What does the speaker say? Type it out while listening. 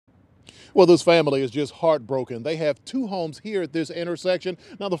Well, this family is just heartbroken. They have two homes here at this intersection.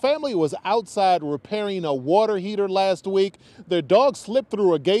 Now, the family was outside repairing a water heater last week. Their dog slipped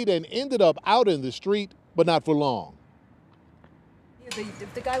through a gate and ended up out in the street, but not for long.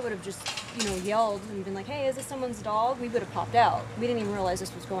 If the guy would have just, yelled and been like, hey, is this someone's dog? We would have popped out. We didn't even realize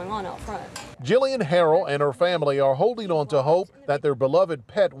this was going on out front. Jillian Harrell and her family are holding on to hope that their beloved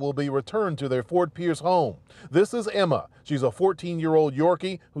pet will be returned to their Fort Pierce home. This is Emma. She's a 14-year-old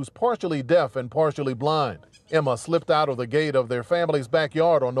Yorkie who's partially deaf and partially blind. Emma slipped out of the gate of their family's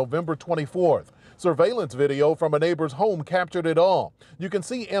backyard on November 24th. Surveillance video from a neighbor's home captured it all. You can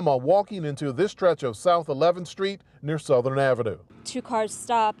see Emma walking into this stretch of South 11th Street near Southern Avenue. Two cars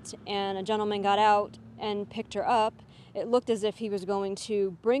stopped and a gentleman got out and picked her up. It looked as if he was going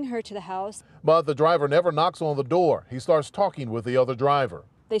to bring her to the house. But the driver never knocks on the door. He starts talking with the other driver.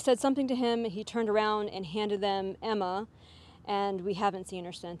 They said something to him. He turned around and handed them Emma, and we haven't seen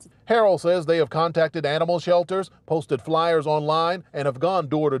her since. Harrell says they have contacted animal shelters, posted flyers online, and have gone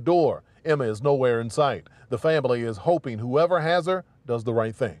door to door. Emma is nowhere in sight. The family is hoping whoever has her does the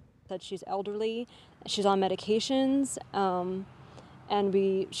right thing. That she's elderly, she's on medications, and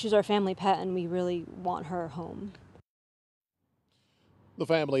she's our family pet, and we really want her home. The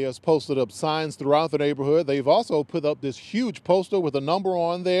family has posted up signs throughout the neighborhood. They've also put up this huge poster with a number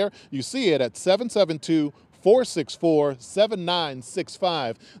on there. You see it at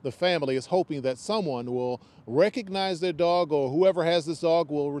 772-464-7965. The family is hoping that someone will recognize their dog, or whoever has this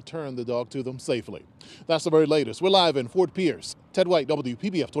dog will return the dog to them safely. That's the very latest. We're live in Fort Pierce. Ted White,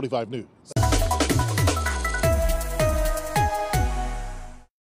 WPBF 25 News.